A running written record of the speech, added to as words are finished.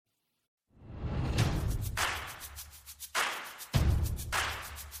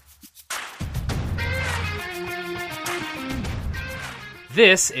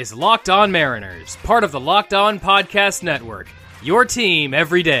This is Locked On Mariners, part of the Locked On Podcast Network, your team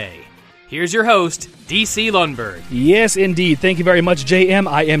every day. Here's your host, DC Lundberg. Yes, indeed. Thank you very much, JM.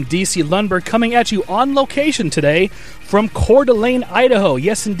 I am DC Lundberg, coming at you on location today from Coeur d'Alene, Idaho.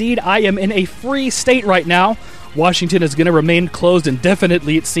 Yes, indeed, I am in a free state right now. Washington is going to remain closed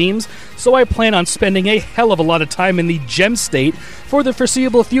indefinitely, it seems, so I plan on spending a hell of a lot of time in the Gem State for the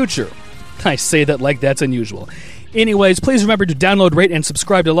foreseeable future. I say that like that's unusual. Anyways, please remember to download, rate, and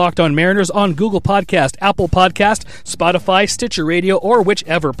subscribe to Locked On Mariners on Google Podcast, Apple Podcast, Spotify, Stitcher Radio, or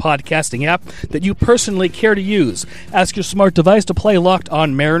whichever podcasting app that you personally care to use. Ask your smart device to play Locked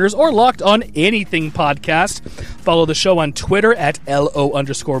On Mariners or Locked On Anything podcast. Follow the show on Twitter at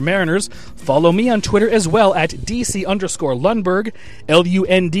LO_Mariners. Follow me on Twitter as well at DC_Lundberg,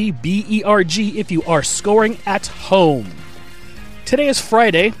 LUNDBERG if you are scoring at home. Today is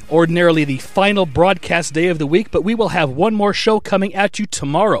Friday, ordinarily the final broadcast day of the week, but we will have one more show coming at you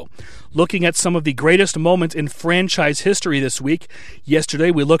tomorrow. Looking at some of the greatest moments in franchise history this week. Yesterday,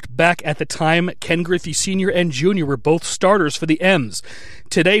 we looked back at the time Ken Griffey Sr. and Jr. were both starters for the M's.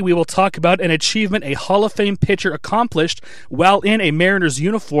 Today, we will talk about an achievement a Hall of Fame pitcher accomplished while in a Mariners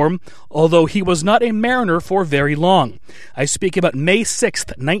uniform, although he was not a Mariner for very long. I speak about May 6th,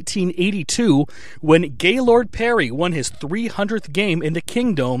 1982, when Gaylord Perry won his 300th game in the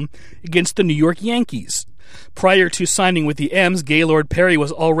Kingdome against the New York Yankees. Prior to signing with the M's, Gaylord Perry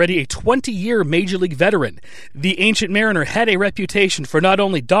was already a 20-year Major League veteran. The ancient Mariner had a reputation for not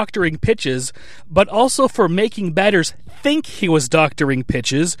only doctoring pitches, but also for making batters think he was doctoring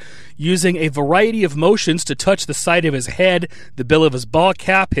pitches, using a variety of motions to touch the side of his head, the bill of his ball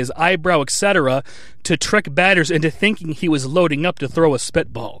cap, his eyebrow, etc., to trick batters into thinking he was loading up to throw a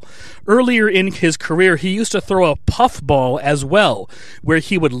spitball. Earlier in his career, he used to throw a puffball as well, where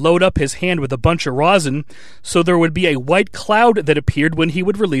he would load up his hand with a bunch of rosin, so there would be a white cloud that appeared when he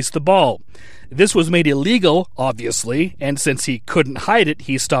would release the ball. This was made illegal, obviously, and since he couldn't hide it,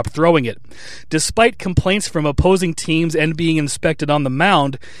 he stopped throwing it. Despite complaints from opposing teams and being inspected on the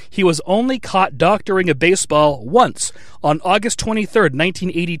mound, he was only caught doctoring a baseball once, on August 23,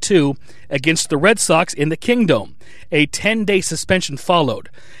 1982, against the Red Sox in the Kingdome. A 10-day suspension followed.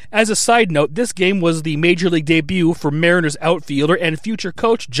 As a side note, this game was the Major League debut for Mariners outfielder and future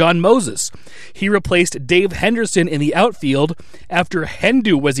coach John Moses. He replaced Dave Henderson in the outfield after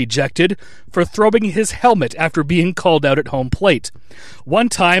Hendu was ejected for throwing his helmet after being called out at home plate. One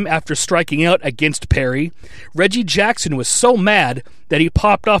time, after striking out against Perry, Reggie Jackson was so mad that he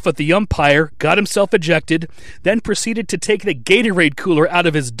popped off at the umpire, got himself ejected, then proceeded to take the Gatorade cooler out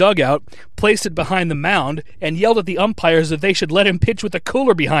of his dugout, placed it behind the mound, and yelled at the umpires that they should let him pitch with the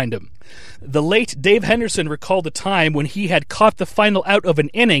cooler behind him. The late Dave Henderson recalled a time when he had caught the final out of an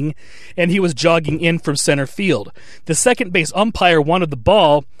inning and he was jogging in from center field. The second base umpire wanted the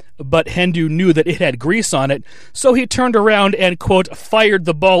ball, but Hendu knew that it had grease on it, so he turned around and, quote, fired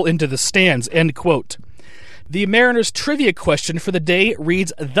the ball into the stands, end quote. The Mariners trivia question for the day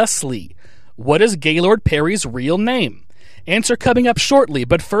reads thusly: what is Gaylord Perry's real name? Answer coming up shortly,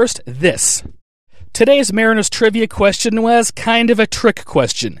 but first, this. Today's Mariners trivia question was kind of a trick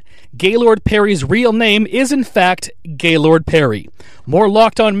question. Gaylord Perry's real name is, in fact, Gaylord Perry. More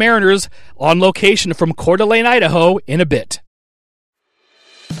Locked On Mariners on location from Coeur d'Alene, Idaho, in a bit.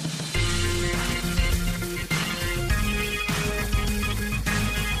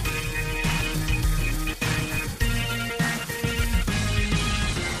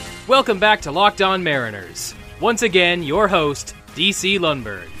 Welcome back to Locked On Mariners. Once again, your host, DC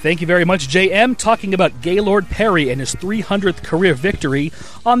Lundberg. Thank you very much, JM, talking about Gaylord Perry and his 300th career victory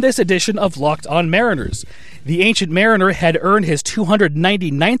on this edition of Locked On Mariners. The ancient Mariner had earned his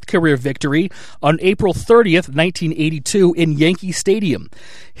 299th career victory on April 30th, 1982 in Yankee Stadium.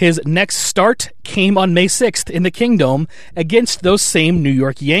 His next start came on May 6th in the Kingdome against those same New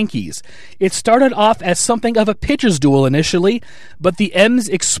York Yankees. It started off as something of a pitcher's duel initially, but the M's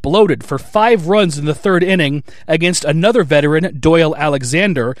exploded for 5 runs in the third inning against another veteran, Doyle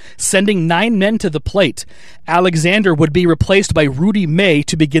Alexander, sending 9 men to the plate. Alexander would be replaced by Rudy May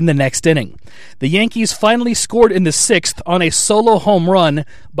to begin the next inning. The Yankees finally scored in the 6th on a solo home run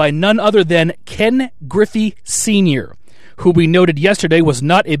by none other than Ken Griffey Sr., who we noted yesterday was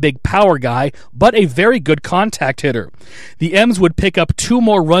not a big power guy, but a very good contact hitter. The M's would pick up 2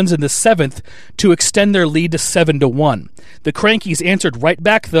 more runs in the 7th to extend their lead to 7-1. The Crankies answered right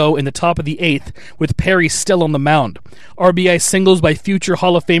back, though, in the top of the 8th, with Perry still on the mound. RBI singles by future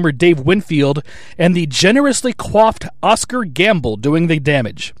Hall of Famer Dave Winfield, and the generously coiffed Oscar Gamble doing the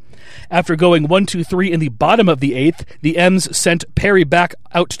damage. After going 1-2-3 in the bottom of the 8th, the M's sent Perry back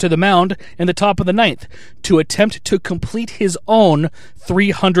out to the mound in the top of the ninth to attempt to complete his own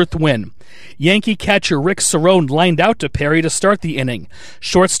 300th win. Yankee catcher Rick Cerone lined out to Perry to start the inning.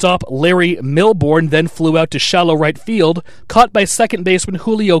 Shortstop Larry Milbourne then flew out to shallow right field, caught by second baseman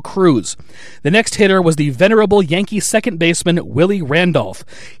Julio Cruz. The next hitter was the venerable Yankee second baseman Willie Randolph.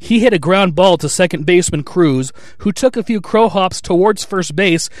 He hit a ground ball to second baseman Cruz, who took a few crow hops towards first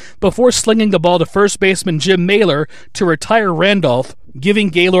base before slinging the ball to first baseman Jim Mailer to retire Randolph, giving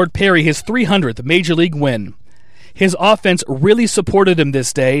Gaylord Perry his 300th Major League win. His offense really supported him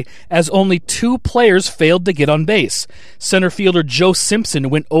this day, as only 2 players failed to get on base. Center fielder Joe Simpson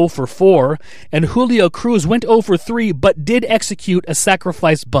went 0 for 4, and Julio Cruz went 0 for 3, but did execute a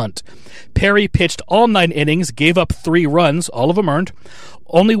sacrifice bunt. Perry pitched all 9 innings, gave up 3 runs, all of them earned,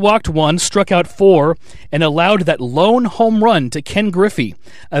 only walked 1, struck out 4, and allowed that lone home run to Ken Griffey,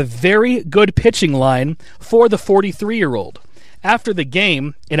 a very good pitching line for the 43-year-old. After the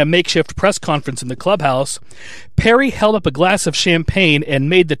game, in a makeshift press conference in the clubhouse, Perry held up a glass of champagne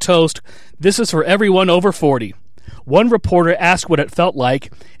and made the toast, "This is for everyone over 40. One reporter asked what it felt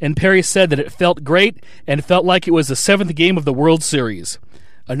like, and Perry said that it felt great and felt like it was the 7th game of the World Series.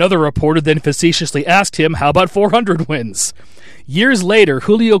 Another reporter then facetiously asked him, "How about 400 wins?" Years later,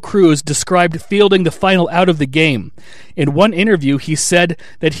 Julio Cruz described fielding the final out of the game. In one interview, he said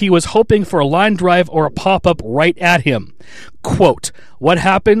that he was hoping for a line drive or a pop-up right at him. Quote, "What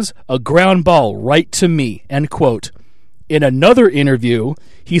happens? A ground ball right to me," end quote. In another interview,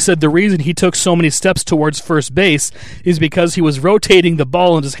 he said the reason he took so many steps towards first base is because he was rotating the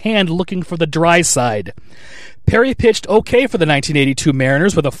ball in his hand looking for the dry side. Perry pitched okay for the 1982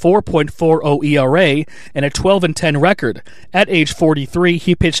 Mariners with a 4.40 ERA and a 12-10 record. At age 43,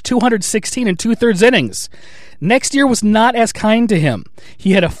 he pitched 216 2/3 innings. Next year was not as kind to him.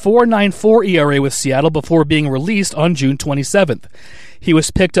 He had a 4.94 ERA with Seattle before being released on June 27th. He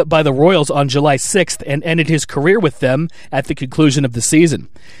was picked up by the Royals on July 6th and ended his career with them at the conclusion of the season.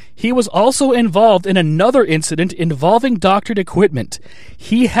 He was also involved in another incident involving doctored equipment.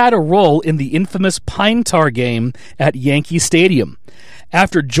 He had a role in the infamous pine tar game at Yankee Stadium.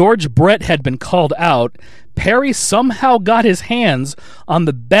 After George Brett had been called out, Perry somehow got his hands on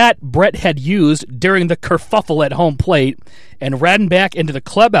the bat Brett had used during the kerfuffle at home plate and ran back into the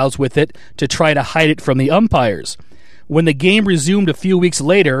clubhouse with it to try to hide it from the umpires. When the game resumed a few weeks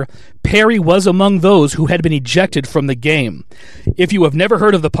later, Perry was among those who had been ejected from the game. If you have never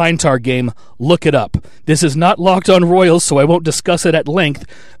heard of the Pine Tar game, look it up. This is not Locked on Royals, so I won't discuss it at length,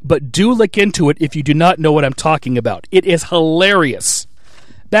 but do look into it if you do not know what I'm talking about. It is hilarious.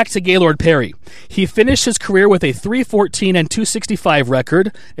 Back to Gaylord Perry. He finished his career with a 3.14 2.65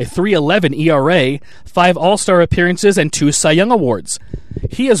 record, a 3.11 ERA, 5 All-Star appearances, and 2 Cy Young Awards.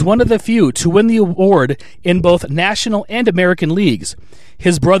 He is one of the few to win the award in both National and American leagues.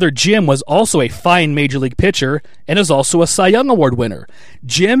 His brother Jim was also a fine Major League pitcher and is also a Cy Young Award winner.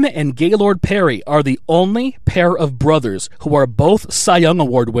 Jim and Gaylord Perry are the only pair of brothers who are both Cy Young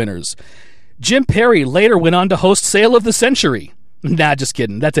Award winners. Jim Perry later went on to host Sale of the Century. Nah, just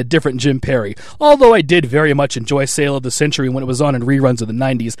kidding. That's a different Jim Perry. Although I did very much enjoy Sale of the Century when it was on in reruns of the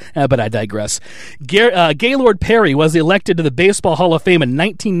 90s, but I digress. Gaylord Perry was elected to the Baseball Hall of Fame in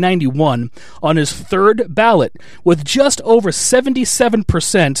 1991 on his 3rd ballot, with just over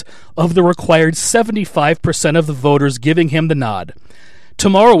 77% of the required 75% of the voters giving him the nod.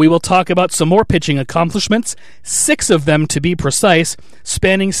 Tomorrow we will talk about some more pitching accomplishments, 6 of them to be precise,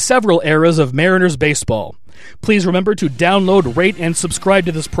 spanning several eras of Mariners baseball. Please remember to download, rate, and subscribe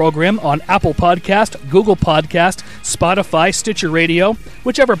to this program on Apple Podcast, Google Podcast, Spotify, Stitcher Radio,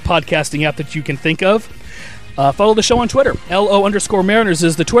 whichever podcasting app that you can think of. Follow the show on Twitter. LO_Mariners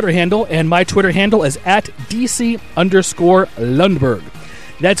is the Twitter handle, and my Twitter handle is @DC_Lundberg.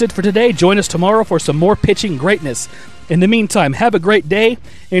 That's it for today. Join us tomorrow for some more pitching greatness. In the meantime, have a great day,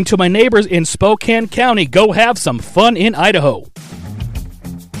 and to my neighbors in Spokane County, go have some fun in Idaho.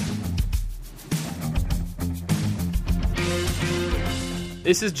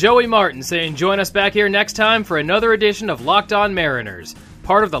 This is Joey Martin saying join us back here next time for another edition of Locked On Mariners,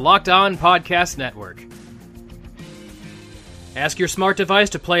 part of the Locked On Podcast Network. Ask your smart device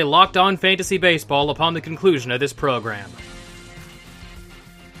to play Locked On Fantasy Baseball upon the conclusion of this program.